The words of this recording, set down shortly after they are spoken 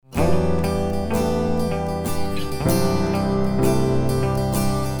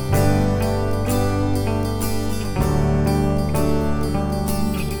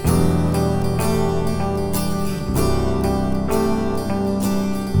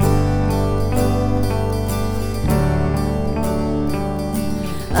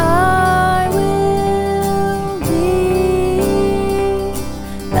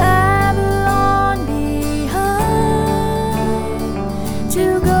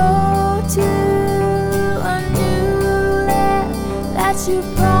to a new land that you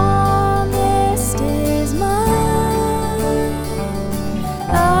promised is mine.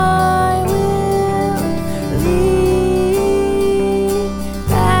 I will leave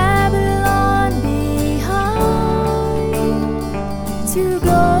Babylon behind to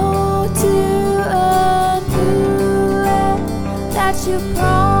go to a new land that you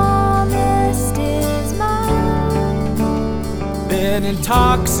promised is mine. Been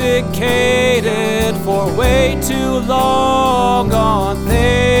intoxicated for way too long on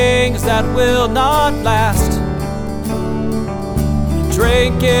things that will not last.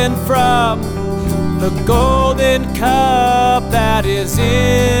 Drinking from the golden cup that is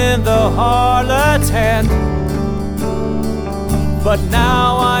in the harlot's hand. But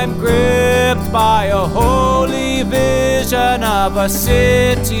now I'm gripped by a holy vision of a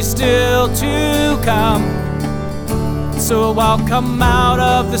city still to come. So I'll come out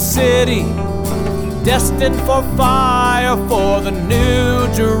of the city, destined for fire, for the new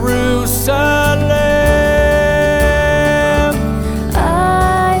Jerusalem.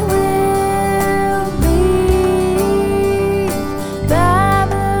 I will leave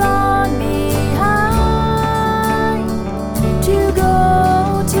Babylon behind to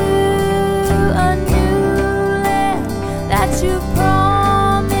go to a new land that you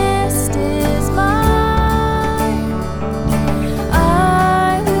promised is mine.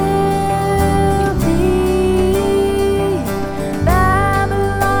 I will leave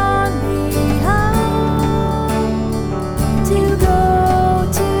Babylon behind to go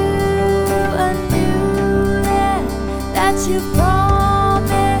to a new land that you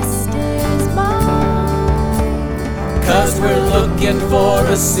promised is mine. 'Cause we're looking for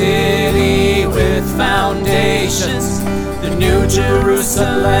a city with foundations. The new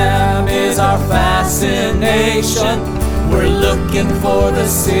Jerusalem is our fascination. We're looking for the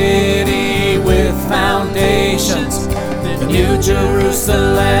city with foundations. The new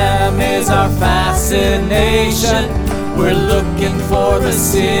Jerusalem is our fascination. We're looking for the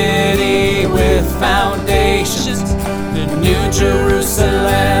city with foundations. The new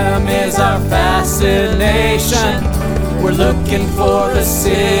Jerusalem is our fascination. We're looking for the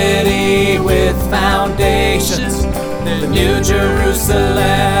city with foundations. The new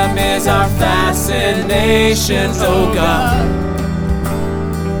Jerusalem is our fascination, oh God.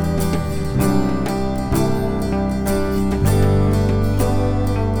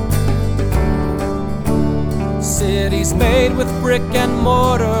 Cities made with brick and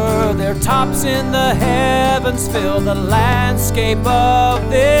mortar, their tops in the heavens fill the landscape of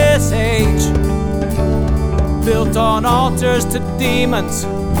this age. Built on altars to demons,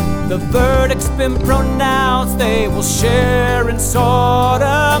 the verdict's been pronounced, they will share in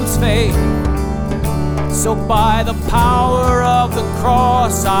Sodom's fate. So by the power of the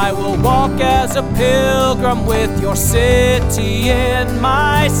cross, I will walk as a pilgrim with your city in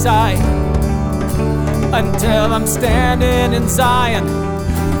my sight, until I'm standing in Zion,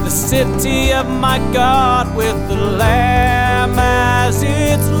 the city of my God, with the Lamb as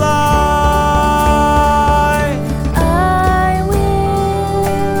its light. I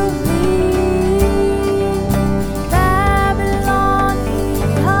will leave Babylon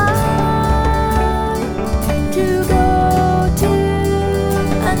behind to go to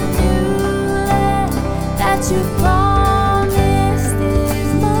a new land that you promised is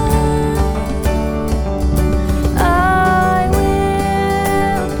mine. I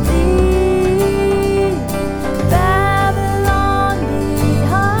will leave Babylon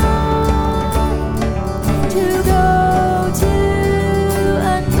behind to go to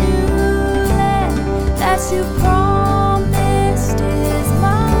a new land that you promised is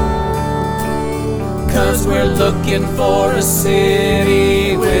mine. 'Cause we're looking for a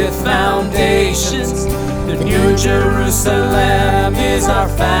city with foundations. The new Jerusalem is our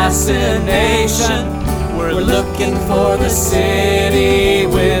fascination. We're looking for the city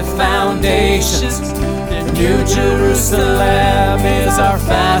with foundations. The new Jerusalem is our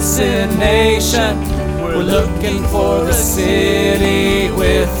fascination. We're looking for the city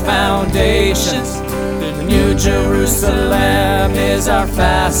with foundations. The new Jerusalem is our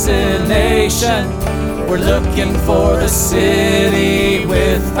fascination. We're looking for the city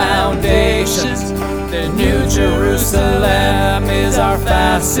with foundations. The new Jerusalem is our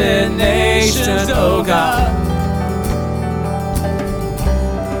fascination, oh God.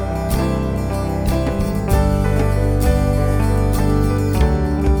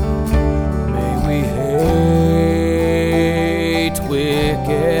 May we hate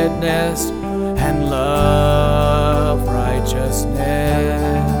wickedness and love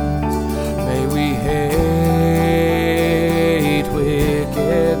righteousness. May we hate wickedness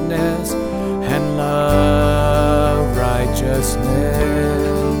forgiveness and love righteousness.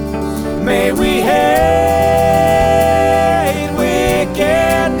 May we hate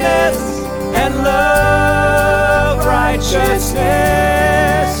wickedness and love righteousness.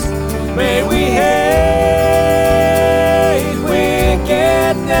 May we hate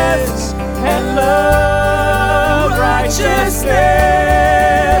wickedness and love righteousness.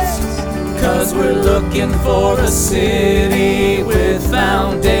 'Cause we're looking for a city with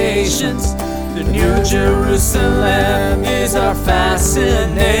foundations. The New Jerusalem is our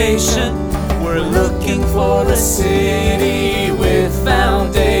fascination. We're looking for a city with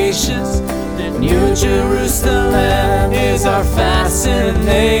foundations. The New Jerusalem is our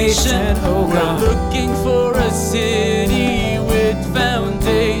fascination. Oh, we're looking for a city with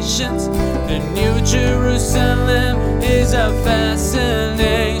foundations. The New Jerusalem is our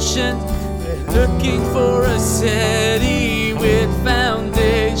fascination. We're looking for a city with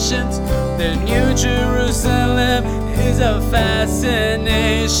foundations. The New Jerusalem is our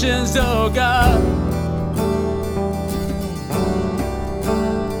fascination. Oh God.